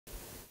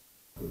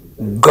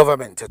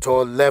Government at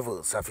all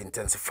levels have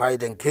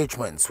intensified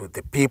engagements with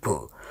the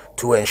people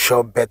to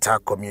ensure better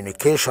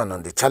communication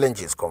on the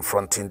challenges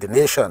confronting the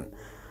nation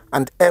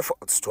and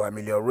efforts to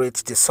ameliorate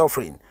the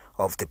suffering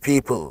of the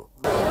people.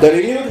 The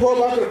renewed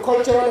Home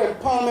Agricultural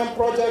Empowerment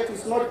Project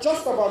is not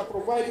just about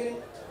providing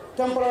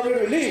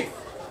temporary relief.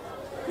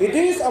 It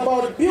is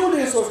about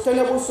building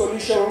sustainable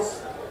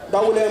solutions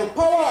that will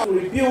empower and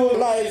rebuild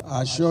lives.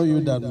 I assure you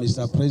that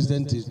Mr.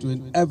 President is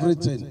doing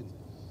everything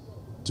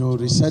to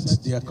reset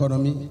the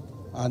economy,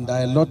 and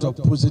there are a lot of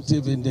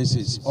positive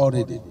indices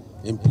already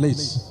in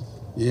place.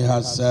 He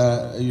has,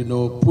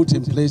 put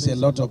in place a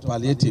lot of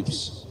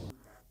palliatives.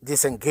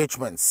 These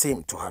engagements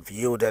seem to have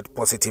yielded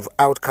positive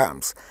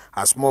outcomes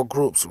as more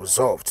groups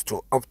resolved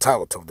to opt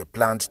out of the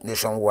planned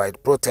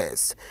nationwide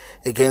protests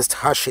against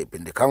hardship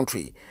in the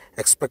country,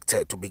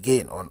 expected to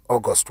begin on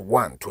August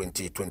 1,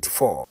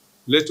 2024.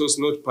 Let us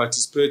not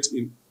participate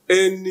in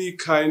any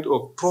kind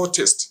of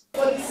protest.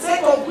 For the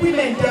sake of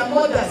women, their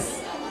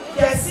mothers,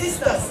 their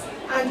sisters,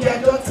 and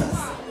their daughters,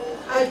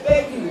 I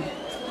beg you,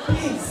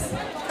 please,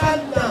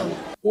 calm down.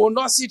 We will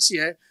not sit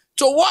here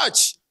to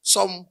watch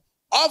some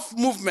off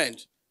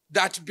movement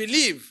that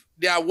believe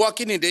they are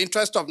working in the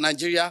interest of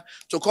Nigeria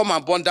to come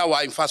and bond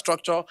our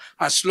infrastructure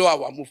and slow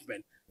our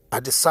movement.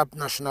 At the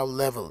sub-national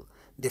level,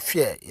 the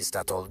fear is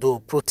that although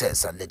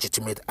protests are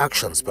legitimate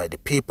actions by the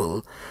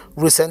people,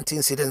 recent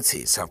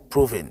incidences have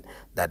proven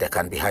that they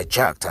can be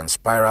hijacked and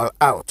spiral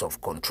out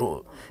of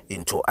control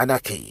into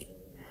anarchy.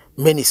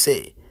 Many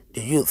say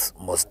the youth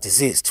must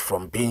desist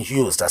from being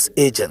used as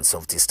agents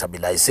of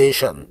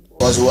destabilization.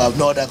 Because we have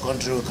no other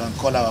country we can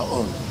call our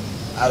own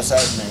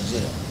outside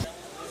Nigeria.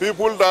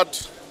 People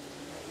that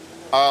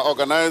are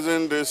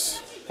organizing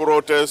this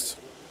protest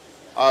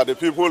are the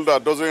people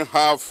that doesn't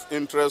have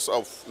interests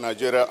of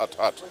Nigeria at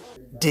heart.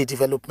 The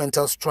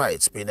developmental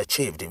strides being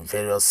achieved in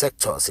various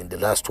sectors in the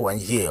last 1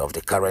 year of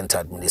the current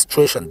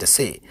administration, they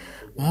say,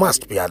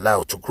 must be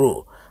allowed to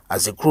grow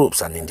as the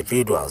groups and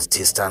individuals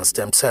distance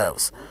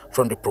themselves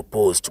from the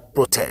proposed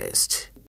protest.